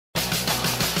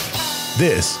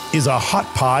This is a Hot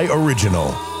Pie Original.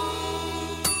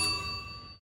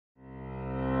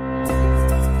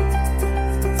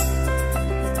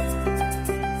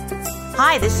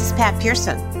 Hi, this is Pat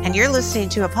Pearson, and you're listening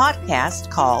to a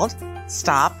podcast called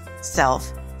Stop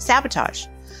Self-Sabotage,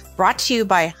 brought to you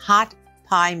by Hot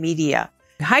Pie Media.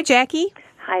 Hi, Jackie.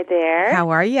 Hi there.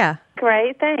 How are you?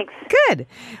 Great, thanks. Good.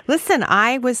 Listen,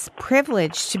 I was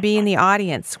privileged to be in the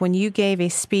audience when you gave a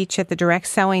speech at the Direct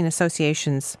Selling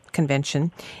Association's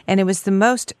convention, and it was the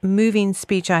most moving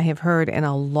speech I have heard in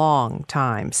a long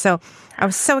time. So I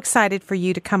was so excited for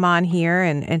you to come on here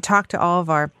and talk to all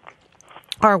of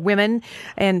our women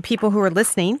and people who are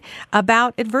listening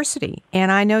about adversity.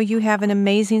 And I know you have an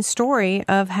amazing story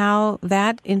of how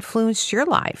that influenced your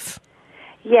life.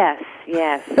 Yes,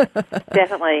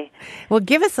 definitely. Well,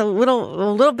 give us a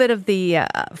little bit of the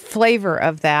flavor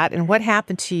of that and what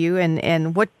happened to you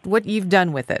and what you've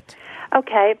done with it.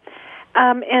 Okay.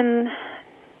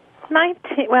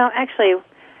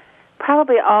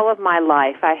 Probably all of my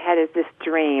life I had this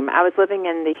dream. I was living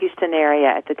in the Houston area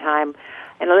at the time,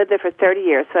 and I lived there for 30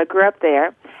 years, so I grew up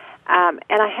there. And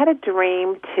I had a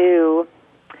dream to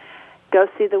go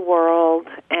see the world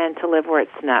and to live where it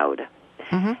snowed.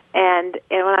 Mm-hmm. And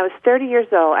when I was 30 years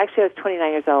old, actually I was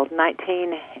 29 years old,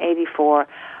 1984,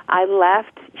 I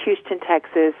left Houston,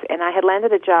 Texas, and I had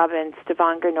landed a job in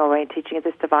Stavanger, Norway, teaching at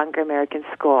the Stavanger American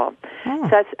School. Oh.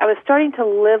 So I was starting to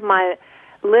live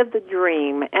the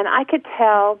dream, and I could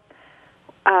tell,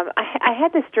 I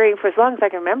had this dream for as long as I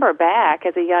can remember back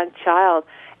as a young child,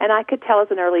 and I could tell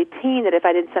as an early teen that if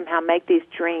I didn't somehow make these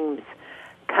dreams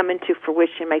come into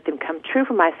fruition, make them come true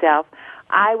for myself,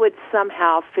 I would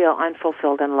somehow feel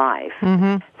unfulfilled in life.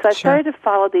 Mm-hmm. So I started to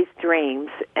follow these dreams,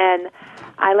 and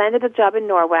I landed a job in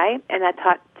Norway, and I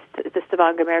taught at the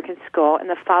Stavanger American School. And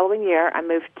the following year, I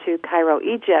moved to Cairo,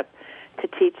 Egypt, to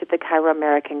teach at the Cairo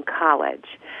American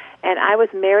College. And I was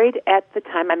married at the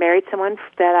time. I married someone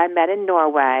that I met in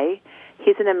Norway.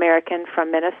 He's an American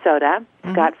from Minnesota,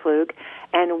 Scott Flug,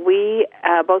 and we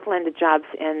both landed jobs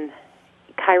in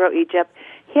Cairo, Egypt.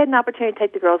 He had an opportunity to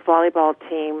take the girls' volleyball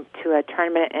team to a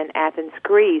tournament in Athens,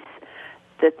 Greece,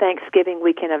 the Thanksgiving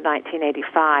weekend of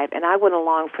 1985, and I went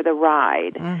along for the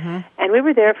ride. Mm-hmm. And we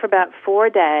were there for about 4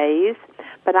 days,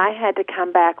 but I had to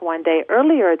come back one day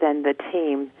earlier than the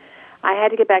team. I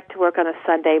had to get back to work on a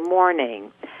Sunday morning.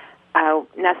 Now,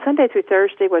 Sunday through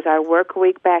Thursday was our work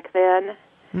week back then,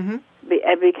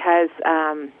 because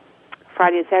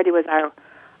Friday and Saturday was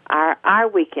our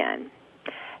weekend.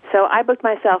 So I booked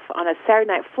myself on a Saturday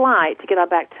night flight to get on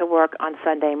back to work on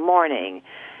Sunday morning.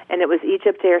 And it was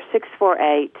Egypt Air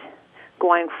 648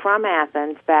 going from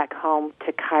Athens back home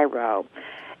to Cairo.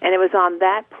 And it was on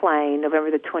that plane,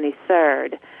 November the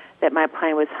 23rd, that my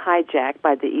plane was hijacked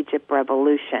by the Egypt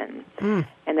Revolution. Mm.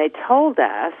 And they told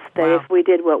us that if we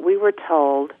did what we were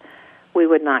told, we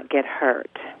would not get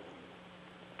hurt.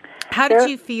 How did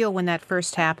you feel when that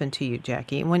first happened to you,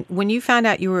 Jackie? When you found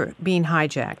out you were being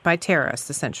hijacked by terrorists,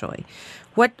 essentially,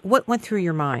 what went through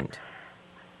your mind?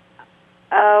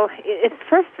 Oh, it's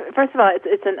first of all,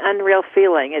 it's an unreal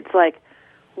feeling. It's like,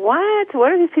 what?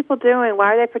 What are these people doing?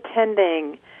 Why are they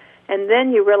pretending? And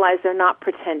then you realize they're not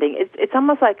pretending. It's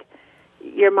almost like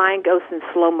your mind goes in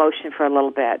slow motion for a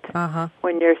little bit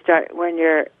when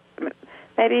you're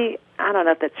maybe, I don't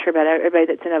know if that's true about everybody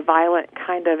that's in a violent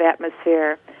kind of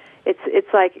atmosphere.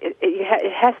 It's like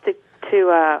it has to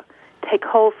take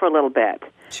hold for a little bit.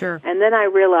 Sure. And then I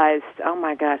realized, oh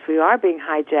my gosh, we are being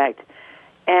hijacked.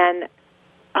 And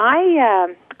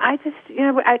I just,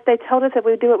 they told us that we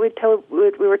would do what we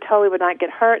were told we would not get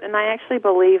hurt, and I actually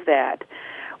believe that.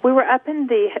 We were up in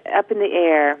the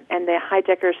air, and the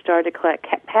hijackers started to collect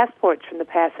passports from the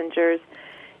passengers,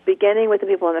 beginning with the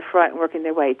people in the front and working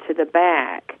their way to the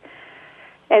back.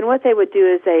 And what they would do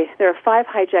is there are 5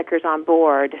 hijackers on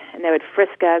board, and they would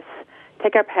frisk us,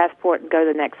 take our passport, and go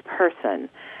to the next person.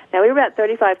 Now, we were about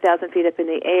 35,000 feet up in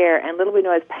the air, and little we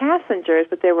know as passengers,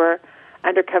 but there were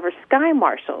undercover sky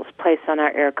marshals placed on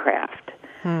our aircraft.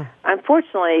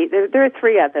 Unfortunately, there are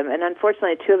 3 of them, and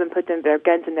unfortunately 2 of them put their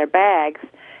guns in their bags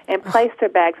and placed their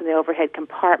bags in the overhead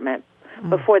compartment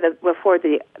before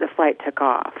the flight took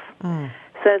off.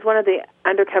 So as one of the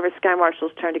undercover sky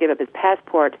marshals turned to give up his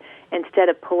passport, instead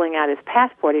of pulling out his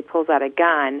passport, he pulls out a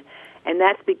gun, and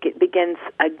that begins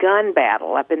a gun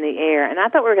battle up in the air. And I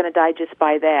thought we were going to die just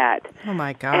by that. Oh,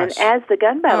 my gosh. And as the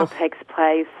gun battle takes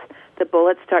place, the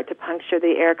bullets start to puncture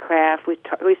the aircraft. We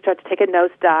start to take a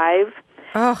nosedive,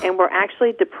 and we're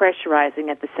actually depressurizing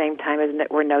at the same time as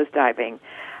we're nosediving.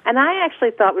 And I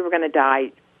actually thought we were going to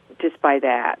die just by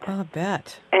that. I'll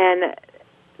bet. And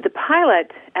the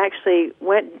pilot actually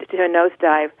went to a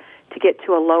nosedive, to get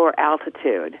to a lower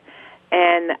altitude.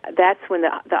 And that's when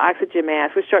the oxygen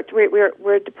mask,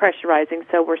 we're depressurizing,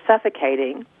 so we're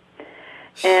suffocating.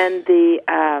 And the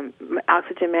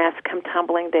oxygen masks come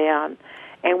tumbling down.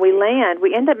 And we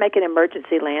end up making an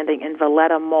emergency landing in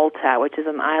Valletta, Malta, which is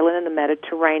an island in the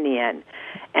Mediterranean.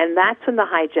 And that's when the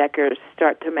hijackers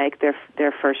start to make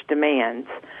their first demands,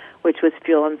 which was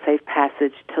fuel and safe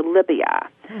passage to Libya.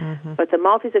 Mm-hmm. But the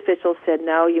Maltese officials said,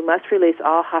 no, you must release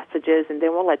all hostages, and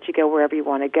then we'll let you go wherever you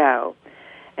want to go.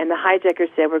 And the hijackers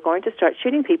said, we're going to start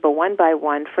shooting people one by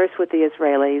one, first with the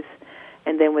Israelis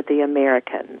and then with the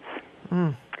Americans.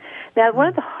 Mm. Now, one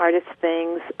of the hardest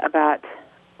things about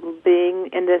being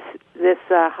in this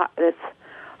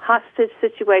hostage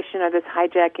situation or this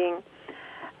hijacking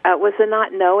was the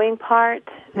not knowing part.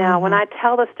 Now, when I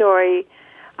tell the story,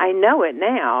 I know it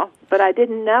now, but I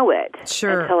didn't know it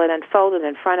until it unfolded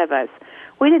in front of us.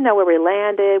 We didn't know where we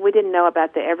landed. We didn't know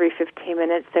about the every 15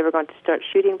 minutes they were going to start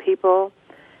shooting people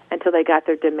until they got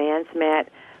their demands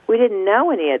met. We didn't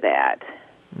know any of that.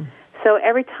 So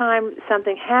every time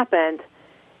something happened,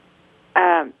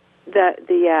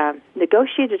 the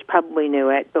negotiators probably knew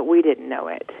it, but we didn't know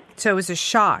it. So it was a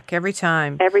shock every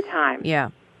time. Every time.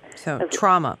 Yeah. So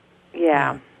trauma.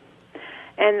 Yeah.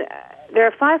 And there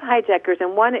are 5 hijackers,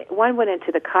 and one went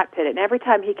into the cockpit, and every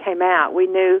time he came out, we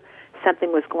knew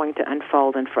something was going to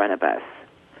unfold in front of us.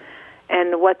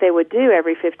 And what they would do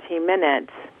every 15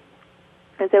 minutes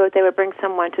is they would bring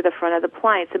someone to the front of the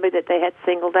plane, somebody that they had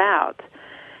singled out,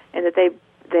 and that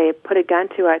they put a gun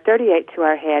to our 38 to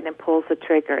our head and pulls the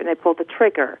trigger, and they pulled the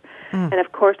trigger. And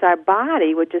of course our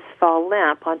body would just fall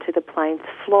limp onto the plane's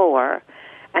floor,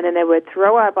 and then they would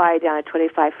throw our body down a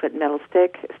 25-foot metal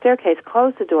staircase,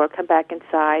 close the door, come back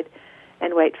inside,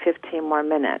 and wait 15 more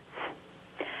minutes.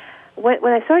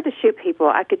 When I started to shoot people,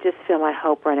 I could just feel my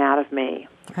hope run out of me.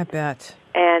 I bet.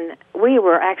 And we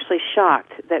were actually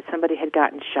shocked that somebody had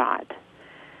gotten shot.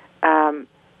 And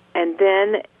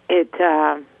then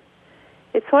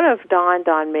it sort of dawned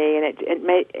on me, and it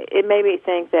made me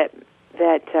think that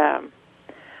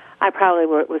I probably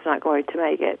was not going to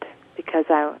make it because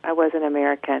I was an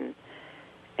American.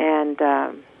 And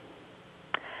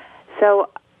so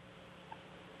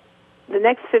the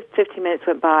next 15 minutes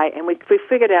went by, and we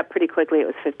figured out pretty quickly it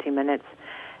was 15 minutes.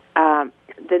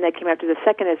 Then they came after the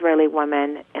second Israeli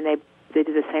woman, and they did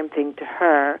the same thing to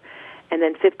her. And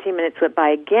then 15 minutes went by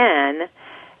again,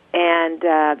 and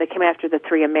they came after the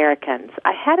 3 Americans.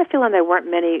 I had a feeling there weren't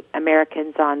many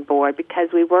Americans on board because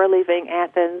we were leaving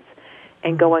Athens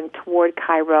and going toward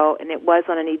Cairo, and it was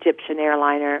on an Egyptian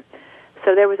airliner.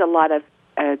 So there was a lot of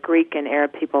Greek and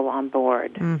Arab people on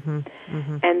board. Mm-hmm.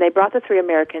 Mm-hmm. And they brought the 3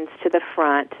 Americans to the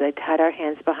front. They tied our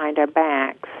hands behind our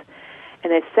backs,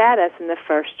 and they sat us in the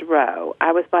first row.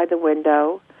 I was by the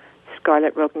window,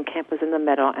 Scarlett Rogenkamp was in the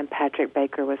middle, and Patrick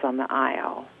Baker was on the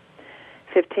aisle.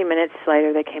 15 minutes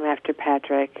later, they came after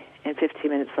Patrick, and 15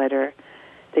 minutes later,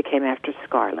 they came after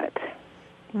Scarlett.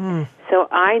 Mm. So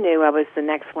I knew I was the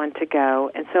next one to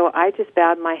go, and so I just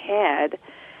bowed my head,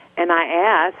 and I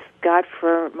asked God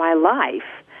for my life.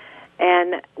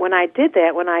 And when I did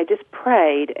that, when I just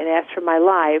prayed and asked for my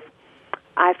life,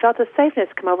 I felt a safeness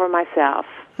come over myself.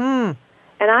 Hmm.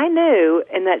 And I knew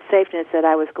in that safeness that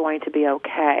I was going to be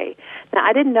okay. Now,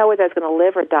 I didn't know whether I was going to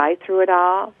live or die through it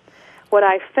all. What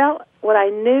I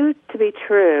knew to be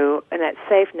true in that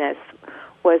safeness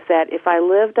was that if I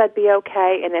lived, I'd be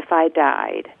okay, and if I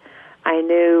died, I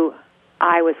knew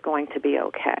I was going to be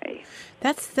okay.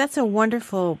 That's a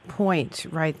wonderful point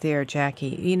right there,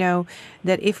 Jackie. You know,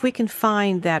 that if we can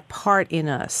find that part in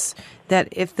us, that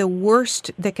if the worst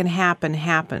that can happen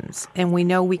happens, and we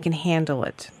know we can handle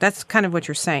it, that's kind of what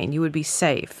you're saying. You would be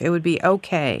safe. It would be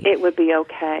okay. It would be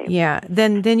okay. Yeah.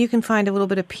 Then you can find a little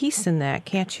bit of peace in that,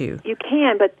 can't you? You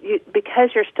can, but because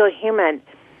you're still human,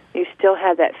 you still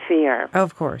have that fear.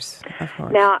 Of course. Of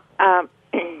course. Now,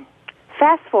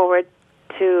 fast forward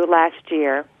to last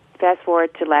year,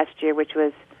 which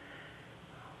was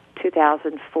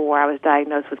 2004. I was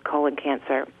diagnosed with colon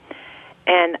cancer.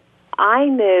 And I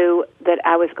knew that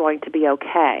I was going to be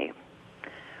okay,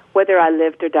 whether I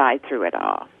lived or died through it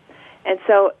all. And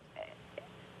so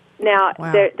now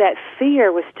that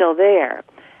fear was still there.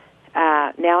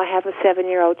 Now I have a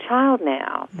 7-year-old child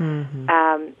now.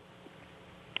 Mm-hmm.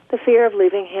 The fear of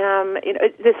leaving him,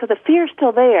 so the fear's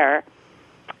still there,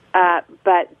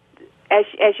 but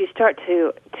as you start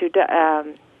to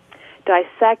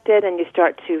dissect it and you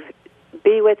start to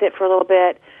be with it for a little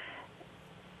bit,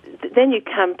 then you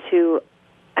come to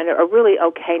a really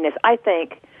okayness. I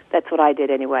think that's what I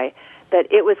did anyway, that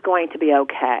it was going to be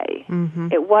okay. Mm-hmm.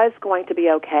 It was going to be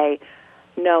okay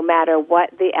no matter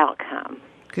what the outcome.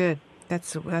 Good.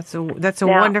 That's a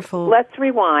Now, wonderful. Let's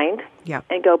rewind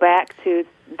and go back to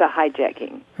the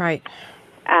hijacking. Right.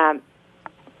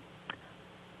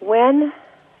 When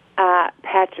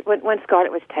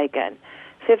Scarlett was taken,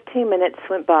 15 minutes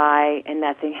went by and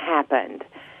nothing happened.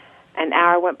 An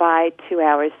hour went by, 2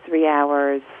 hours, 3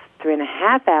 hours,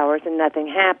 3.5 hours, and nothing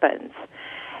happens.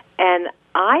 And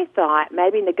I thought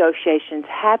maybe negotiations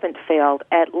haven't failed,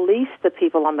 at least the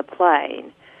people on the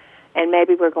plane, and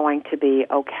maybe we're going to be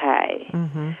okay.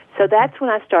 Mm-hmm. So that's when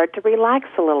I started to relax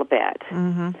a little bit.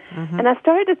 Mm-hmm. Mm-hmm. And I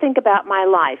started to think about my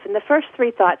life. And the first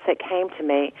three thoughts that came to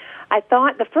me, I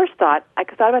thought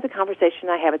about the conversation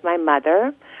I had with my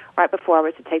mother right before I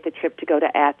was to take the trip to go to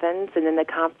Athens. And then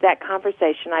that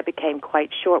conversation, I became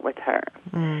quite short with her.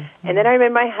 Mm-hmm. And then I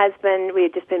remember my husband, we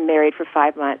had just been married for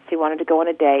 5 months. He wanted to go on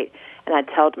a date. And I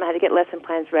told him I had to get lesson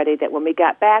plans ready, that when we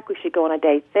got back, we should go on a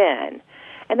date then.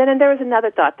 And then there was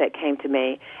another thought that came to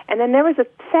me. And then there was a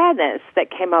sadness that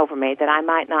came over me that I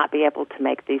might not be able to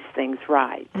make these things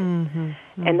right. Mm-hmm.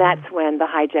 Mm-hmm. And that's when the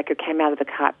hijacker came out of the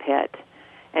cockpit.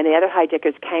 And the other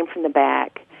hijackers came from the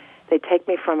back. They take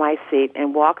me from my seat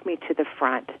and walk me to the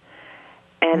front.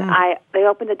 And they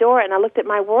opened the door, and I looked at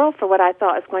my world for what I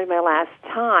thought was going to be my last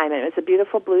time. And it was a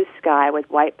beautiful blue sky with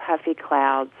white puffy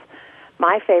clouds,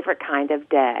 my favorite kind of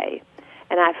day.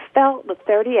 And I felt the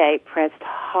 38 pressed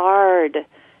hard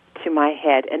to my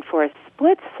head, and for a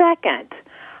split second,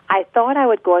 I thought I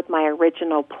would go with my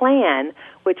original plan,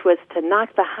 which was to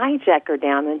knock the hijacker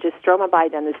down and just throw my body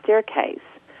down the staircase.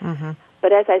 Mm-hmm.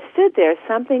 But as I stood there,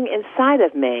 something inside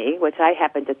of me, which I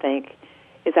happen to think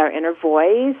is our inner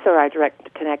voice or our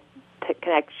direct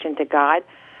connection to God,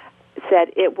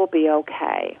 said, "It will be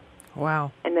okay."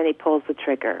 Wow. And then he pulls the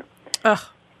trigger. Ugh.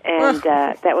 And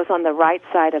that was on the right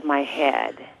side of my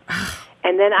head.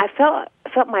 And then I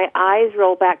felt my eyes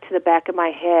roll back to the back of my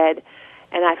head,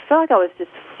 and I felt like I was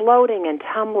just floating and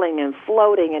tumbling and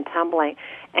floating and tumbling.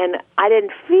 And I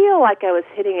didn't feel like I was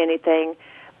hitting anything,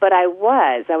 but I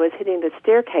was. I was hitting the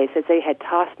staircase as they had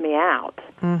tossed me out.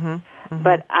 Mm-hmm. Mm-hmm.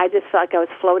 But I just felt like I was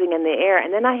floating in the air.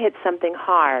 And then I hit something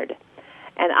hard.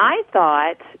 And I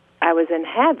thought I was in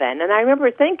heaven. And I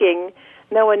remember thinking,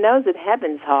 no one knows that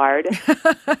heaven's hard.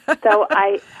 So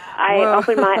I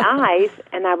opened my eyes,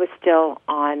 and I was still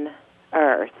on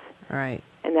Earth. Right.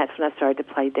 And that's when I started to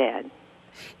play dead.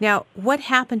 Now, what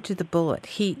happened to the bullet?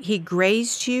 He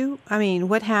grazed you? I mean,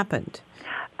 what happened?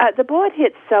 The bullet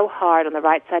hit so hard on the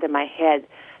right side of my head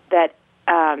that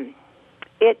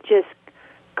it just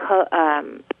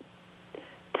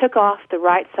took off the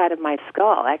right side of my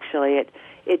skull. Actually,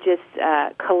 it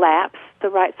just collapsed the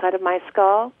right side of my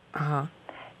skull. Uh-huh.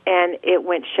 And it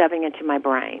went shoving into my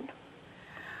brain.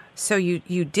 So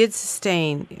you did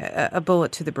sustain a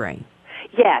bullet to the brain?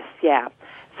 Yes, yeah.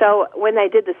 So when they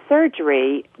did the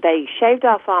surgery, they shaved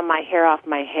off all my hair off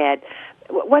my head.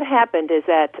 What happened is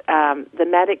that the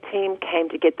medic team came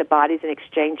to get the bodies in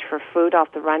exchange for food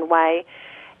off the runway,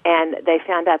 and they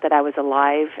found out that I was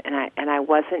alive and I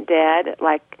wasn't dead.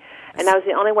 And I was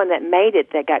the only one that made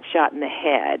it that got shot in the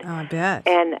head. Oh, I bet.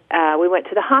 And we went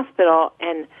to the hospital,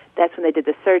 and that's when they did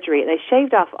the surgery. And they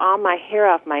shaved off all my hair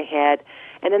off my head,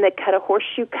 and then they cut a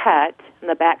horseshoe cut on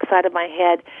the back side of my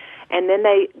head. And then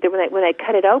when they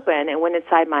cut it open and went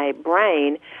inside my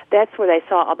brain, that's where they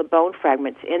saw all the bone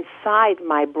fragments inside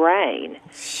my brain.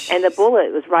 Jeez. And the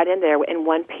bullet was right in there in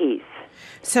one piece.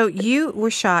 So you were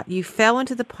shot. You fell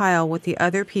into the pile with the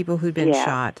other people who'd been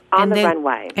shot. On the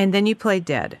runway. And then you played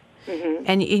dead. Mm-hmm.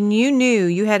 And you knew,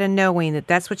 you had a knowing that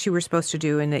that's what you were supposed to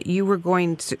do and that you were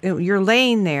going to, you're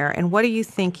laying there. And what are you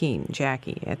thinking,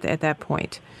 Jackie, at that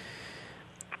point?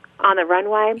 On the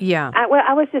runway? Yeah.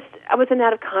 I was in and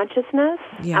out of consciousness.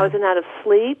 Yeah. I was in and out of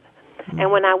sleep. Mm-hmm.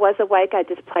 And when I was awake, I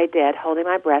just played dead, holding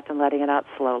my breath and letting it out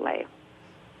slowly.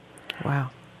 Wow.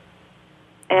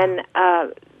 And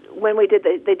when they did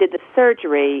the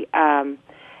surgery,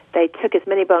 they took as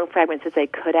many bone fragments as they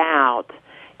could out,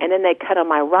 and then they cut on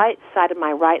my right side of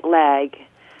my right leg,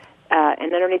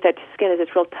 and underneath that skin is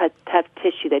this real tough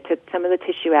tissue. They took some of the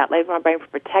tissue out, laid it on my brain for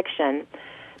protection,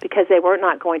 because they were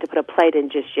not going to put a plate in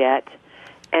just yet.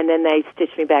 And then they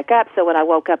stitched me back up. So when I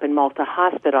woke up in Malta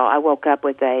Hospital, I woke up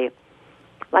with a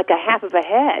half of a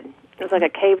head. It was like a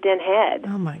caved-in head.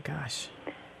 Oh, my gosh.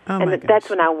 That's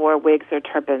when I wore wigs or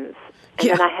turbans. And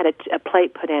then I had a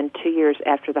plate put in 2 years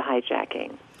after the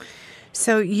hijacking.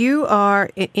 So you are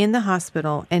in the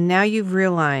hospital, and now you've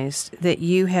realized that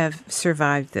you have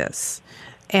survived this.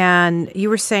 And you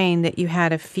were saying that you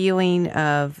had a feeling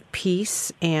of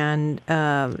peace and,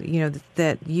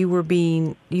 that you were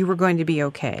going to be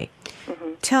okay.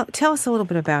 Mm-hmm. Tell us a little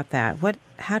bit about that.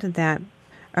 How did that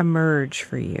emerge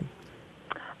for you?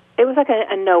 it was like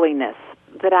a knowingness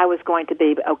that I was going to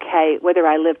be okay whether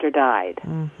I lived or died,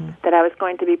 that I was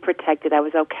going to be protected, I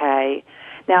was okay.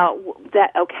 Now,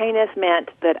 that okayness meant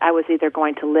that I was either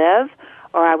going to live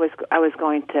or I was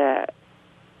going to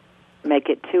make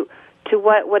it to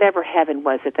whatever heaven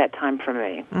was at that time for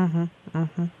me.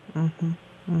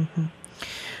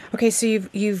 Okay, so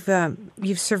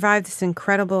you've survived this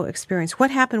incredible experience.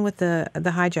 What happened with the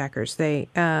hijackers? They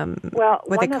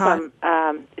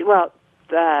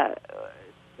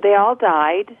they all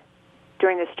died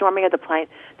during the storming of the plane.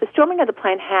 The storming of the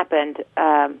plane happened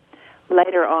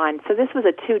later on, so this was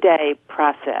a 2-day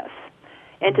process.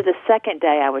 Into the second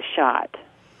day, I was shot.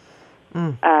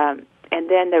 And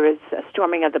then there was a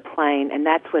storming of the plane, and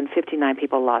that's when 59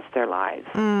 people lost their lives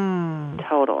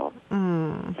total.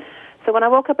 So when I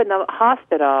woke up in the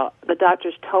hospital, the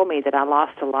doctors told me that I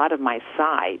lost a lot of my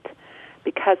sight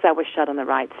because I was shot on the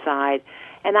right side.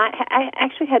 And I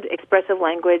actually had expressive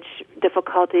language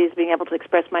difficulties, being able to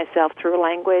express myself through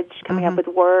language, coming up with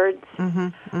words.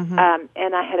 And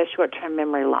I had a short-term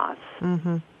memory loss.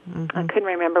 I couldn't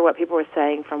remember what people were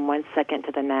saying from one second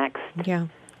to the next. Yeah,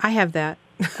 I have that.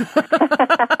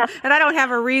 And I don't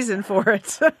have a reason for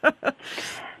it.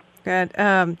 Good.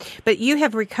 But you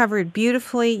have recovered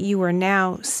beautifully. You are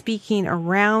now speaking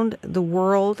around the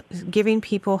world, giving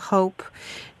people hope.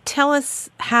 Tell us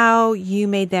how you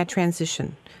made that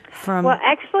transition from... Well,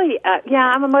 actually,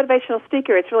 I'm a motivational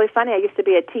speaker. It's really funny. I used to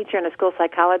be a teacher and a school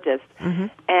psychologist.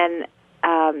 And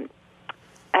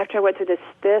after I went through this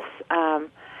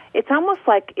it's almost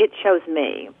like it chose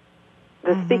me.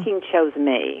 The speaking chose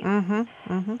me.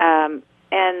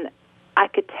 And I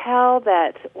could tell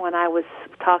that when I was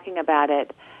talking about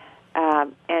it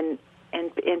and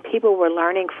people were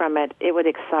learning from it, it would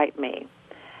excite me.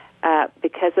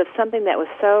 Because of something that was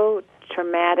so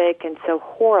traumatic and so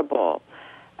horrible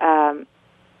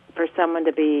for someone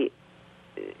to be,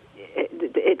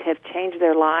 it to have changed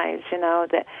their lives,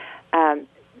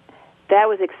 that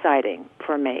was exciting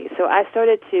for me. So I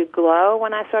started to glow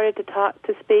when I started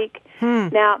to speak.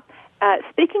 Now,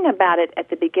 speaking about it at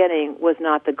the beginning was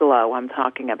not the glow I'm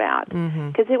talking about,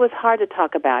 because it was hard to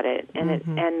talk about it,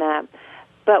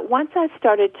 but once I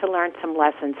started to learn some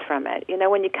lessons from it,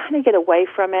 when you kind of get away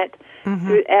from it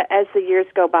as the years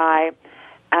go by,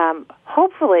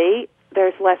 hopefully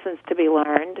there's lessons to be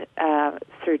learned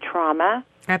through trauma,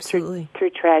 absolutely, through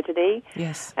tragedy,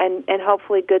 yes, and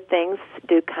hopefully good things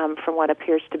do come from what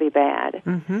appears to be bad,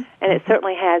 and it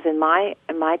certainly has in my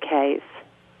case.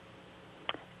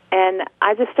 And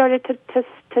I just started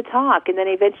to talk, and then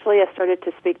eventually I started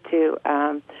to speak to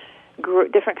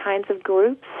different kinds of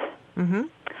groups.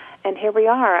 And here we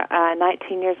are,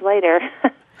 19 years later.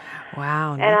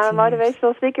 Wow! And I'm a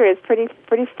motivational speaker. It's pretty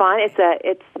fun.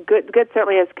 It's good. Good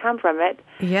certainly has come from it.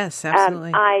 Yes,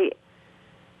 absolutely.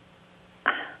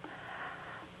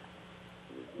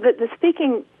 The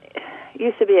speaking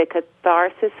used to be a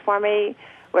catharsis for me,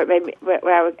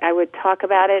 where I would talk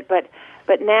about it, but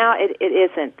now it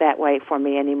isn't that way for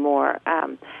me anymore.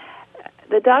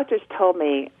 The doctors told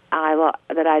me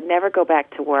that I'd never go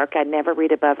back to work. I'd never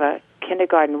read above a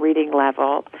kindergarten reading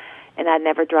level, and I'd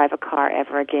never drive a car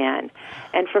ever again.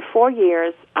 And for 4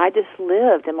 years, I just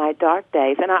lived in my dark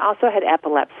days. And I also had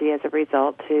epilepsy as a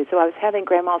result, too. So I was having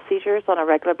grand mal seizures on a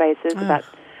regular basis,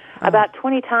 about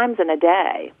 20 times in a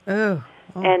day.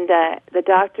 And the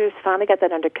doctors finally got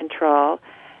that under control.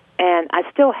 And I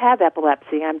still have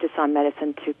epilepsy. I'm just on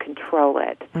medicine to control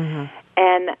it.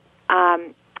 And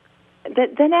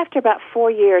then after about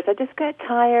 4 years, I just got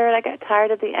tired. I got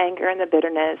tired of the anger and the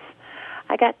bitterness.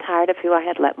 I got tired of who I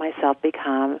had let myself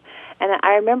become. And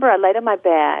I remember I laid on my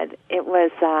bed. It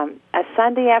was a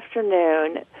Sunday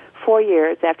afternoon, 4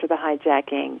 years after the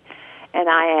hijacking, and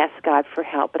I asked God for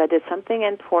help. But I did something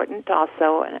important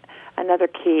also, another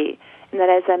key, and that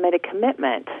is I made a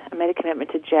commitment. I made a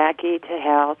commitment to Jackie, to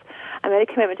health. I made a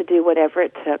commitment to do whatever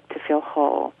it took to feel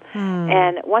whole.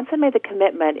 And once I made the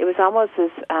commitment, it was almost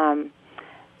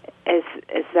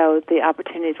as though the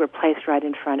opportunities were placed right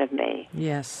in front of me.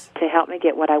 Yes. To help me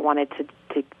get what I wanted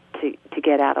to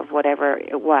get out of whatever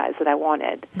it was that I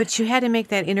wanted. But you had to make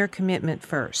that inner commitment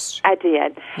first. I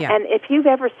did. Yeah. And if you've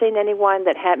ever seen anyone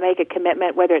that had make a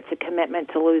commitment, whether it's a commitment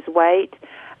to lose weight,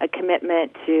 a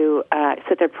commitment to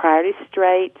set their priorities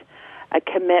straight, a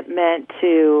commitment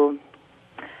to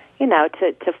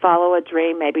to follow a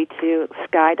dream, maybe to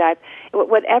skydive,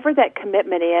 whatever that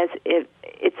commitment is,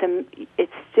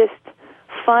 it's just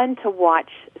fun to watch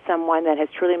someone that has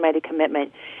truly made a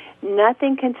commitment.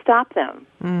 Nothing can stop them.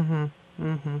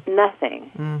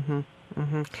 Nothing.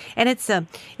 And it's a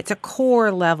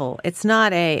core level. It's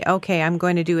not okay, I'm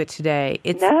going to do it today.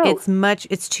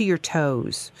 It's to your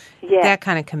toes. Yes. That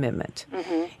kind of commitment.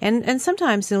 And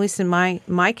sometimes, at least in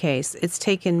my case, it's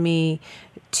taken me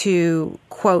to,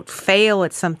 quote, fail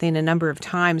at something a number of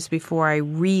times before I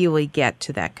really get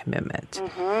to that commitment.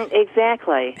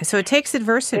 Exactly. So it takes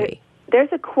adversity. There's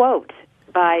a quote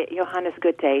by Johannes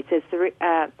Goethe. It says,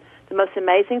 the most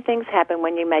amazing things happen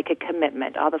when you make a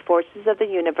commitment. All the forces of the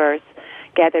universe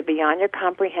gather beyond your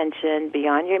comprehension,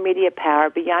 beyond your immediate power,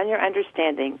 beyond your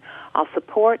understanding. All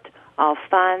support, all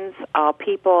funds, all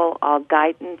people, all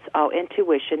guidance, all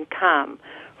intuition come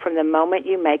from the moment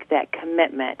you make that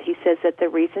commitment. He says that the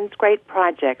reasons great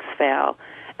projects fail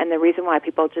and the reason why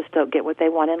people just don't get what they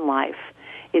want in life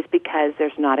is because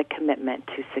there's not a commitment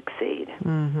to succeed.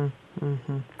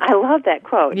 I love that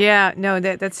quote. Yeah, no,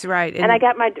 that's right. And I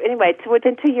got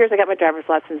within 2 years, I got my driver's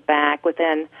license back.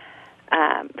 Within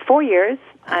 4 years,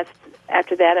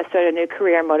 after that, I started a new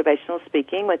career in motivational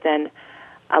speaking. Within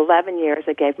 11 years,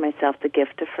 I gave myself the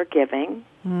gift of forgiving.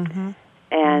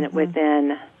 And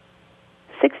within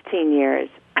 16 years,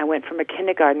 I went from a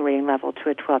kindergarten reading level to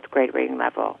a 12th grade reading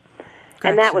level.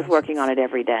 And that was working on it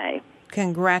every day.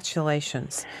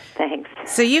 Congratulations. Thanks.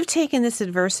 So you've taken this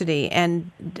adversity and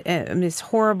this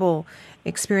horrible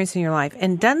experience in your life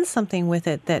and done something with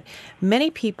it that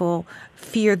many people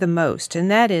fear the most,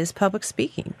 and that is public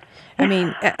speaking. I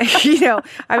mean, here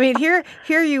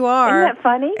you are. Isn't that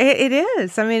funny? It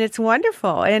is. I mean, it's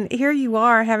wonderful. And here you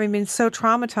are, having been so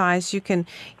traumatized, you can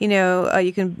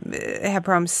have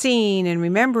problems seeing and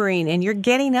remembering, and you're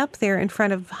getting up there in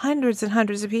front of hundreds and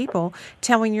hundreds of people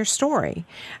telling your story.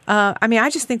 I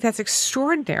just think that's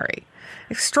extraordinary.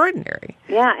 Extraordinary.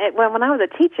 Yeah. When I was a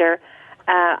teacher,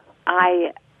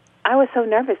 I was so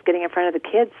nervous getting in front of the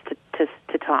kids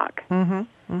to talk.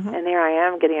 And there I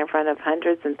am getting in front of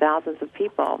hundreds and thousands of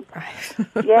people.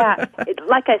 Yeah,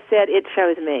 like I said, it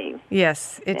shows me.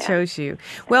 Yes, it shows you.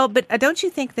 Well, but don't you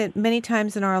think that many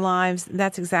times in our lives,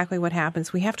 that's exactly what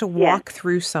happens? We have to walk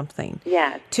through something.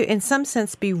 Yes. To, in some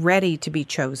sense, be ready to be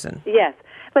chosen. Yes,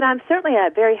 but I'm certainly a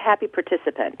very happy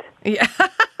participant. Yeah.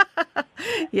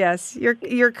 Yes,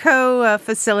 you're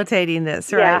co-facilitating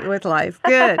this, right, with life.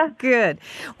 Good, good.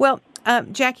 Well,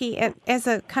 Jackie, as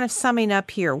a kind of summing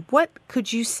up here, what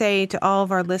could you say to all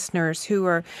of our listeners who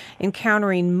are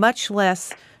encountering much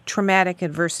less traumatic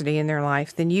adversity in their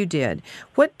life than you did?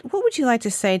 What would you like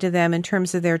to say to them in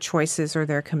terms of their choices or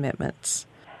their commitments?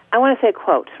 I want to say a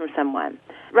quote from someone.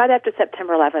 Right after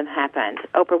September 11th happened,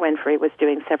 Oprah Winfrey was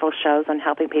doing several shows on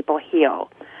helping people heal.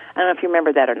 I don't know if you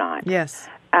remember that or not. Yes.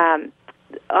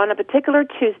 On a particular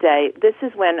Tuesday, this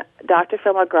is when Dr.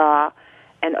 Phil McGraw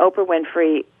and Oprah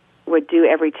Winfrey would do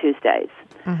every Tuesdays.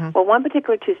 Well, one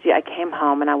particular Tuesday, I came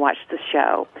home and I watched the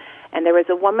show, and there was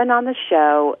a woman on the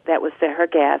show that was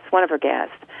one of her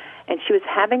guests, and she was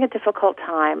having a difficult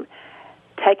time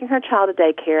taking her child to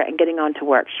daycare and getting on to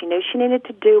work. She knew she needed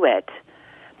to do it,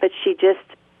 but she just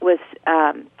was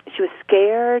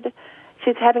scared.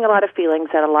 She was having a lot of feelings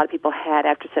that a lot of people had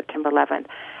after September 11th.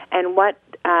 And what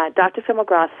Dr. Phil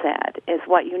McGraw said is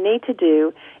what you need to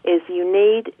do is you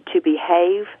need to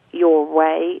behave your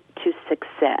way to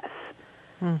success.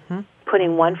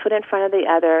 Putting one foot in front of the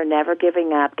other, never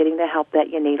giving up, getting the help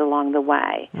that you need along the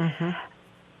way.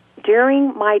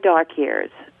 During my dark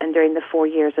years and during the 4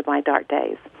 years of my dark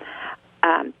days,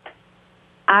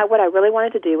 what I really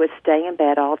wanted to do was stay in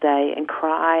bed all day and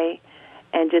cry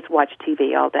and just watch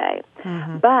TV all day.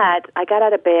 But I got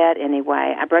out of bed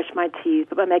anyway. I brushed my teeth,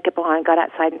 put my makeup on, got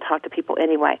outside and talked to people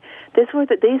anyway. This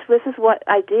is what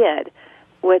I did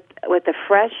with the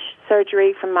fresh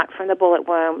surgery from the bullet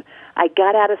wound. I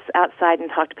got outside and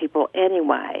talked to people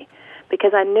anyway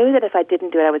because I knew that if I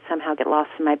didn't do it, I would somehow get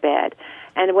lost in my bed.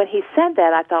 And when he said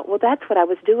that, I thought, well, that's what I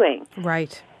was doing.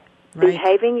 Right.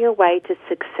 Behaving your way to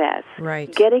success.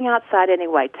 Right. Getting outside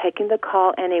anyway, taking the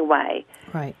call anyway.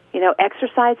 Right.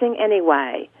 Exercising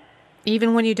anyway.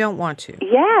 Even when you don't want to.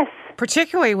 Yes.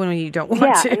 Particularly when you don't want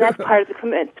to. Yeah, and that's part of the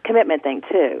commitment thing,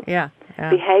 too. Yeah.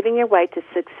 Behaving your way to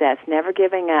success, never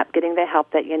giving up, getting the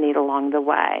help that you need along the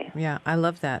way. Yeah, I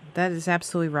love that. That is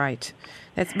absolutely right.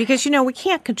 That's because, we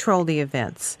can't control the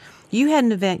events. You had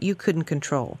an event you couldn't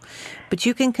control, but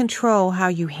you can control how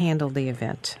you handle the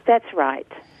event. That's right.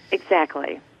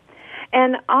 Exactly.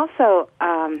 And also,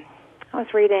 I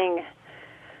was reading,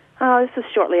 this was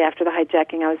shortly after the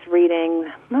hijacking, I was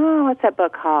reading, what's that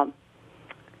book called?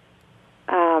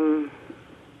 7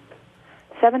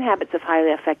 Habits of Highly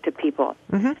Effective People.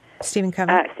 Stephen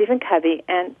Covey. Stephen Covey.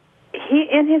 And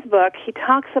in his book, he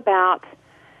talks about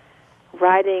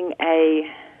writing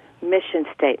a mission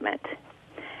statement.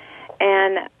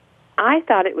 And I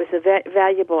thought it was a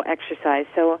valuable exercise.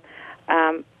 So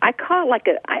I call it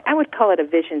I would call it a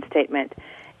vision statement.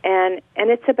 And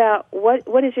it's about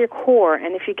what is your core,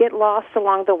 and if you get lost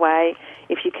along the way,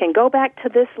 if you can go back to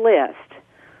this list,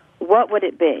 what would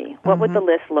it be? What would the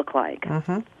list look like?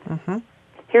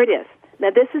 Here it is. Now,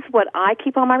 this is what I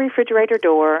keep on my refrigerator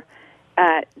door,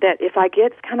 that if I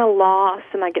get kind of lost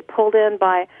and I get pulled in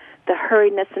by the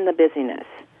hurriedness and the busyness,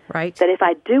 right? That if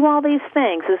I do all these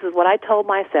things, this is what I told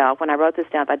myself when I wrote this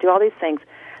down, if I do all these things,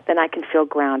 then I can feel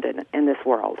grounded in this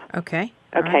world. Okay.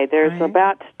 Okay, there's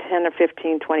about 10 or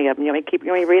 15, 20 of them. You want me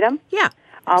to read them? Yeah.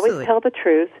 Always absolutely. tell the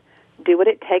truth. Do what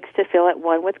it takes to feel at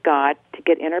one with God to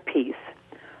get inner peace.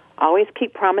 Always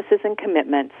keep promises and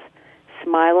commitments.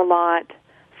 Smile a lot.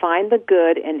 Find the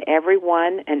good in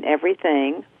everyone and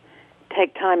everything.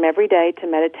 Take time every day to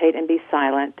meditate and be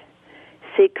silent.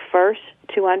 Seek first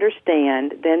to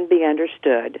understand, then be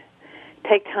understood.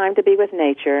 Take time to be with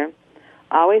nature.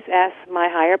 Always ask my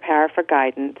higher power for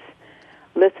guidance.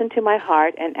 Listen to my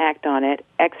heart and act on it.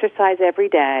 Exercise every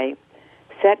day.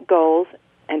 Set goals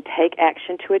and take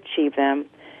action to achieve them.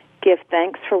 Give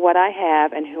thanks for what I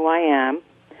have and who I am.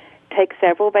 Take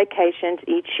several vacations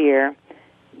each year.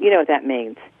 You know what that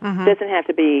means. It doesn't have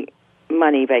to be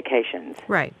money vacations.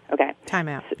 Right. Okay. Time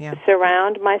out. Yeah.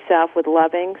 Surround myself with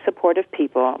loving, supportive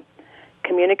people.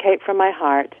 Communicate from my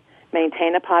heart.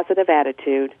 Maintain a positive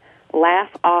attitude.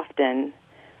 Laugh often.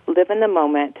 Live in the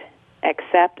moment.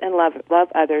 Accept and love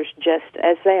others just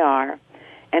as they are,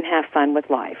 and have fun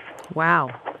with life. Wow.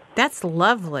 That's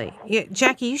lovely.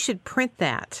 Jackie, you should print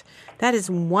that. That is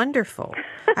wonderful.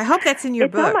 I hope that's in your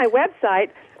it's book. It's on my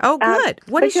website. Oh, good.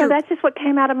 What is your... That's just what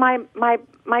came out of my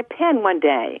pen one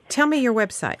day. Tell me your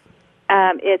website.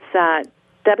 It's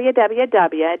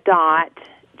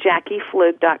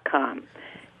www.jackieflug.com.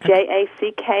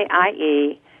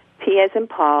 JACKIE, P as in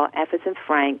Paul, F as in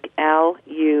Frank,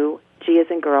 LUG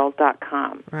as in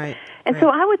girl.com. Right. And so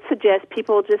I would suggest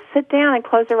people just sit down and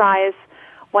close their eyes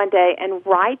one day and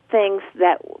write things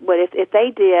that if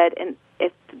they did and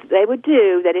if they would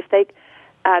do that if they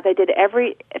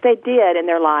did in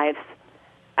their lives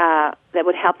that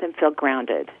would help them feel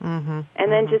grounded. And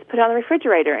then just put it on the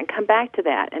refrigerator and come back to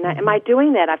that. And am I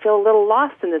doing that? I feel a little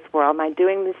lost in this world. Am I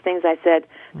doing these things I said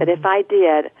that if I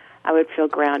did, I would feel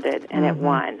grounded and at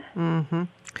one?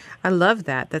 I love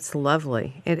that. That's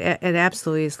lovely. It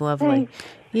absolutely is lovely. Thanks.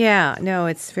 Yeah. No,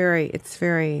 it's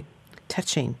very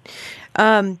touching.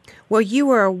 Well, you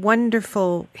are a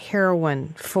wonderful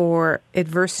heroine for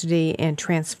adversity and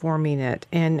transforming it.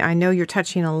 And I know you're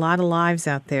touching a lot of lives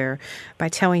out there by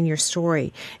telling your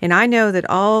story. And I know that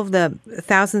all of the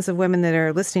thousands of women that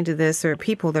are listening to this or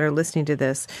people that are listening to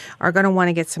this are going to want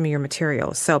to get some of your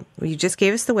materials. So you just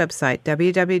gave us the website,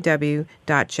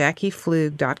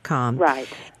 www.jackieflug.com. Right.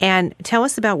 And tell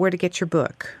us about where to get your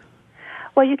book.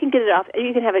 Well, you can get it off.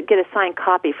 You can get a signed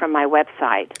copy from my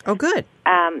website. Oh, good.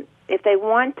 If they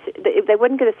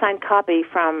wouldn't get a signed copy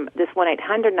from this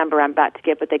 1-800 number I'm about to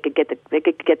give, but they could get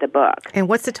the book. And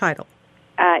what's the title?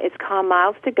 It's called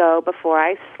Miles to Go Before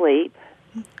I Sleep.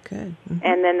 Good.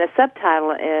 And then the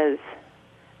subtitle is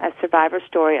A Survivor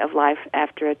Story of Life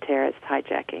After a Terrorist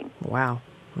Hijacking. Wow.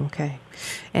 Okay.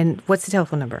 And what's the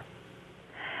telephone number?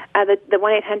 The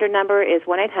 1-800 number is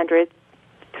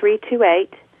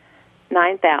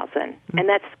 1-800-328-9000, and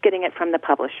that's getting it from the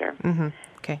publisher.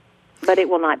 Okay. But it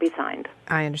will not be signed.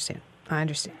 I understand.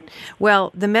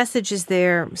 Well, the message is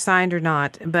there, signed or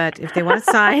not, but if they want it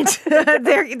signed,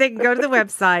 they can go to the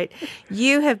website.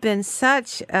 You have been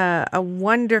such a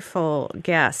wonderful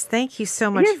guest. Thank you so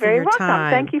much for your time. You're very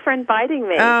welcome. Thank you for inviting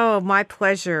me. Oh, my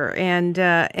pleasure.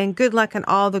 And good luck on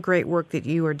all the great work that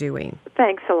you are doing.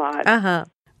 Thanks a lot.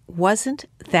 Wasn't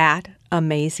that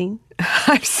amazing?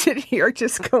 I'm sitting here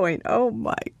just going, oh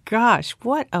my gosh,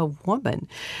 what a woman.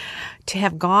 To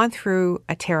have gone through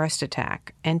a terrorist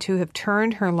attack and to have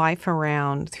turned her life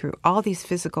around through all these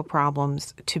physical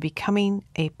problems to becoming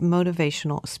a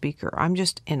motivational speaker. I'm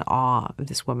just in awe of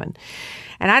this woman.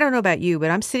 And I don't know about you,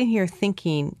 but I'm sitting here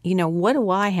thinking, what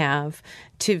do I have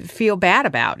to feel bad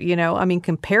about?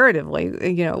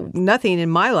 Comparatively, nothing in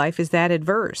my life is that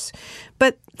adverse.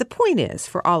 But the point is,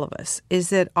 for all of us, is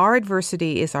that our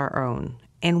adversity is our own,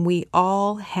 and we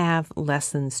all have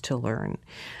lessons to learn.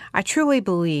 I truly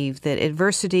believe that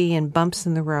adversity and bumps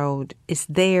in the road is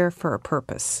there for a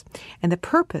purpose, and the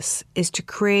purpose is to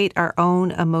create our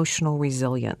own emotional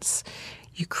resilience.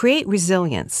 You create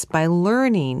resilience by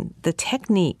learning the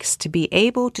techniques to be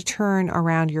able to turn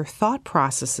around your thought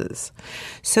processes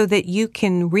so that you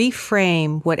can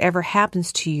reframe whatever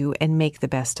happens to you and make the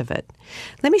best of it.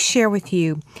 Let me share with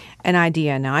you an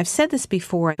idea. Now, I've said this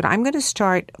before, but I'm going to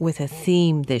start with a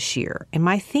theme this year. And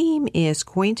my theme is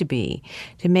going to be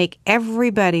to make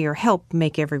everybody, or help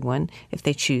make everyone, if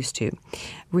they choose to,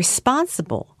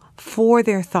 responsible for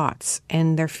their thoughts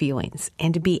and their feelings,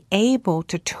 and to be able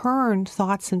to turn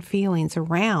thoughts and feelings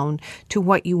around to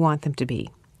what you want them to be.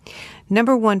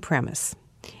 Number one premise,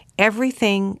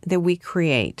 everything that we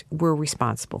create, we're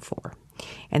responsible for.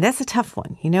 And that's a tough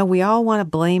one. You know, we all want to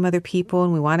blame other people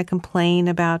and we want to complain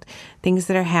about things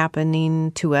that are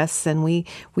happening to us, and we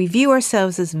view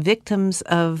ourselves as victims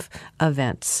of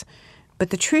events. But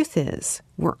the truth is,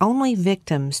 we're only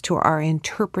victims to our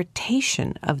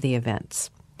interpretation of the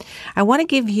events. I want to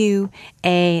give you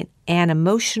an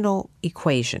emotional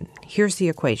equation. Here's the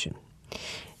equation.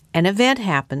 An event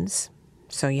happens,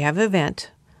 so you have an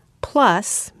event,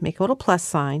 plus, make a little plus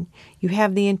sign, you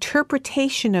have the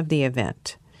interpretation of the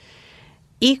event,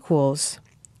 equals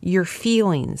your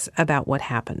feelings about what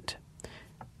happened.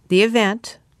 The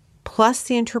event plus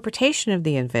the interpretation of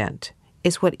the event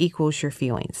is what equals your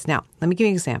feelings. Now, let me give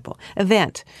you an example.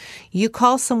 Event, you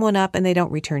call someone up and they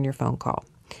don't return your phone call.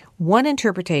 One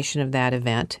interpretation of that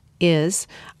event is,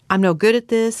 I'm no good at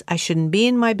this. I shouldn't be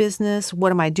in my business.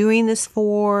 What am I doing this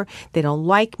for? They don't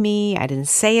like me. I didn't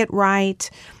say it right.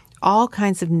 All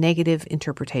kinds of negative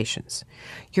interpretations.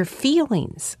 Your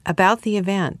feelings about the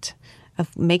event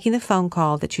of making the phone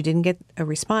call that you didn't get a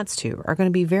response to are going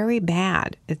to be very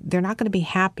bad. They're not going to be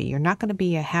happy. You're not going to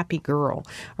be a happy girl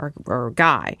or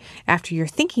guy after you're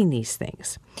thinking these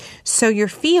things. So your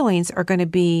feelings are going to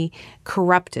be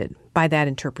corrupted by that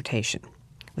interpretation.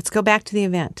 Let's go back to the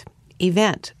event.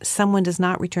 Event, someone does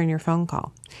not return your phone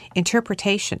call.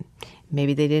 Interpretation,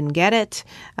 maybe they didn't get it.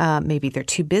 Maybe they're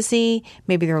too busy.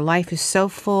 Maybe their life is so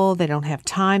full they don't have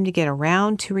time to get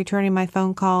around to returning my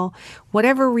phone call.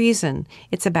 Whatever reason,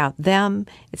 it's about them.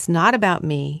 It's not about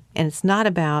me, and it's not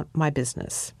about my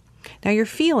business. Now, your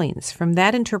feelings from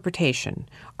that interpretation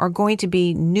are going to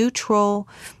be neutral,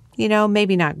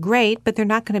 maybe not great, but they're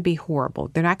not going to be horrible.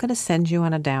 They're not going to send you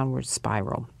on a downward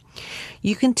spiral.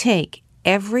 You can take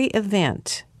every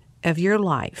event of your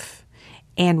life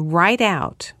and write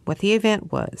out what the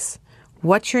event was,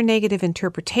 what your negative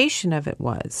interpretation of it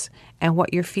was, and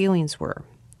what your feelings were.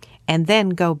 And then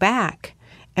go back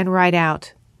and write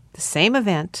out the same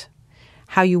event,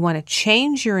 how you want to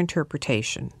change your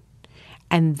interpretation,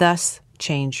 and thus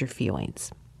change your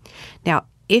feelings. Now,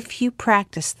 if you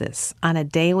practice this on a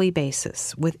daily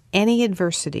basis with any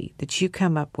adversity that you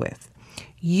come up with,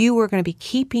 you are going to be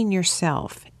keeping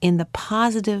yourself in the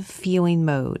positive feeling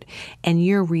mode, and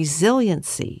your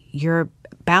resiliency, your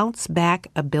bounce back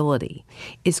ability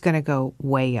is going to go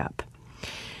way up.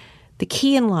 The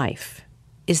key in life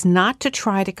is not to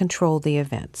try to control the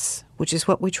events, which is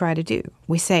what we try to do.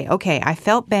 We say, okay, I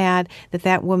felt bad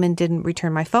that woman didn't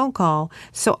return my phone call,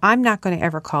 so I'm not going to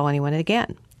ever call anyone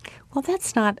again. Well,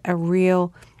 that's not a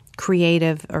real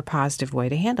creative or positive way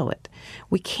to handle it.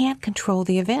 We can't control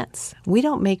the events. We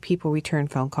don't make people return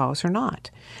phone calls or not,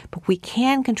 but we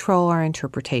can control our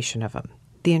interpretation of them.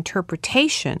 The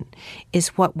interpretation is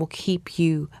what will keep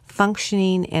you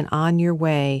functioning and on your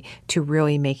way to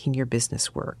really making your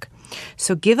business work.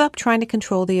 So give up trying to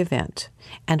control the event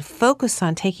and focus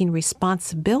on taking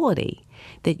responsibility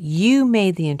that you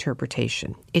made the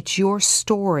interpretation. It's your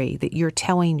story that you're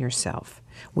telling yourself.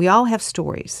 We all have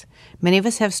stories. Many of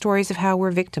us have stories of how we're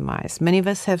victimized. Many of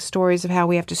us have stories of how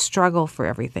we have to struggle for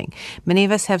everything. Many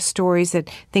of us have stories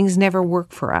that things never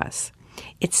work for us.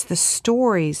 It's the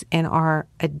stories and our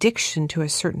addiction to a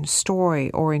certain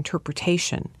story or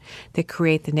interpretation that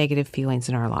create the negative feelings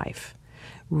in our life.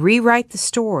 Rewrite the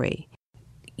story.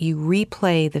 You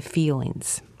replay the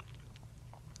feelings.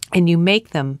 And you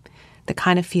make them the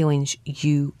kind of feelings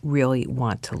you really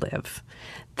want to live.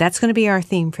 That's going to be our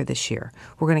theme for this year.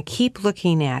 We're going to keep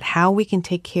looking at how we can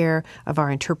take care of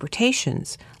our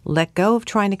interpretations, let go of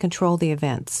trying to control the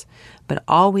events, but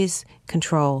always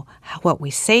control what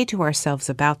we say to ourselves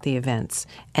about the events,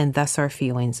 and thus our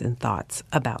feelings and thoughts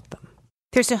about them.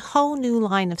 There's a whole new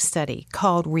line of study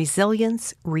called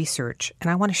resilience research, and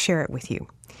I want to share it with you.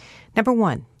 Number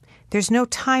one, there's no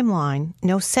timeline,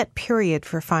 no set period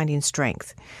for finding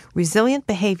strength. Resilient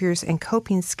behaviors and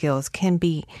coping skills can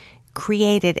be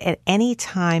created at any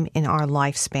time in our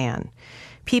lifespan.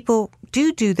 People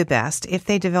do the best if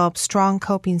they develop strong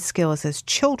coping skills as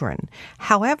children.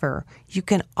 However, you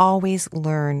can always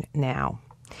learn now.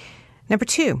 Number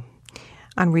two,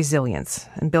 on resilience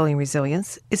and building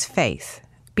resilience is faith.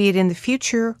 be it in the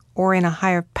future or in a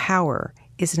higher power,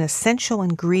 is an essential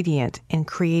ingredient in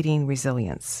creating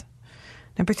resilience.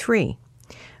 Number 3,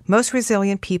 most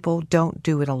resilient people don't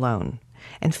do it alone.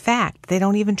 In fact, they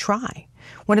don't even try.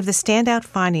 One of the standout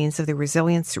findings of the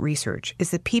resilience research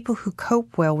is that people who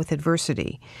cope well with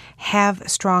adversity have a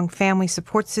strong family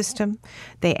support system.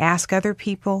 They ask other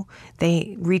people.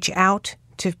 They reach out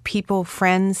to people,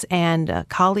 friends, and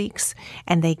colleagues,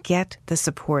 and they get the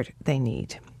support they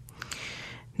need.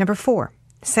 Number 4,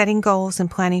 setting goals and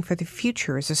planning for the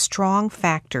future is a strong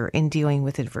factor in dealing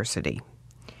with adversity.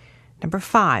 Number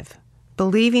 5,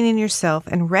 believing in yourself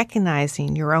and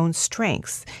recognizing your own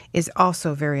strengths is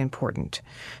also very important.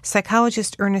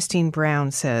 Psychologist Ernestine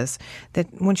Brown says that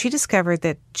when she discovered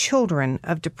that children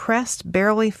of depressed,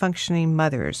 barely functioning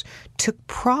mothers took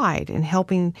pride in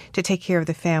helping to take care of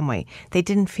the family, they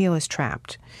didn't feel as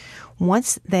trapped.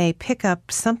 Once they pick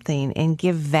up something and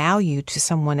give value to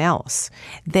someone else,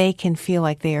 they can feel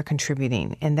like they are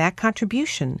contributing, and that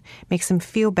contribution makes them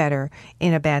feel better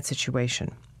in a bad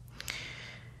situation.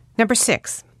 Number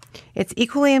 6, it's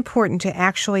equally important to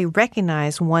actually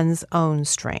recognize one's own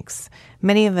strengths.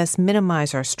 Many of us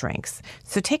minimize our strengths,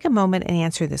 so take a moment and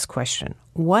answer this question.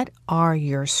 What are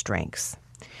your strengths?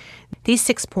 These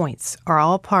 6 points are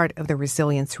all part of the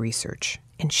resilience research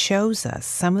and shows us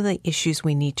some of the issues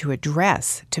we need to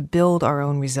address to build our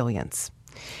own resilience.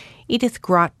 Edith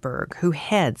Grotberg, who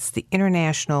heads the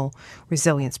International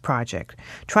Resilience Project,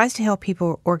 tries to help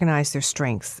people organize their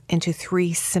strengths into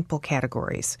 3 simple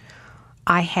categories.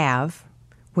 I have,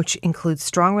 which includes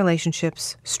strong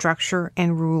relationships, structure,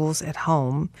 and rules at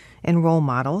home, and role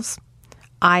models.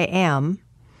 I am,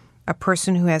 a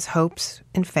person who has hopes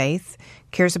and faith,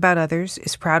 cares about others,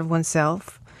 is proud of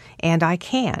oneself. And I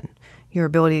can, your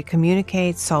ability to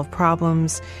communicate, solve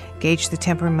problems, gauge the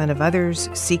temperament of others,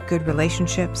 seek good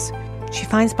relationships. She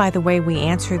finds by the way we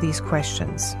answer these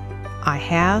questions, I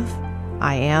have,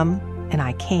 I am, and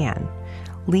I can,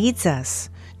 leads us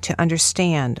to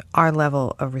understand our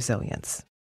level of resilience.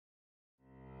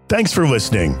 Thanks for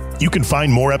listening. You can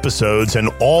find more episodes and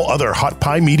all other Hot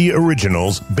Pie Media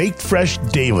originals baked fresh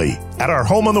daily at our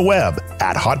home on the web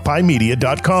at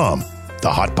hotpiemedia.com,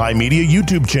 the Hot Pie Media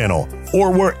YouTube channel,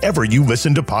 or wherever you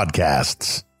listen to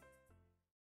podcasts.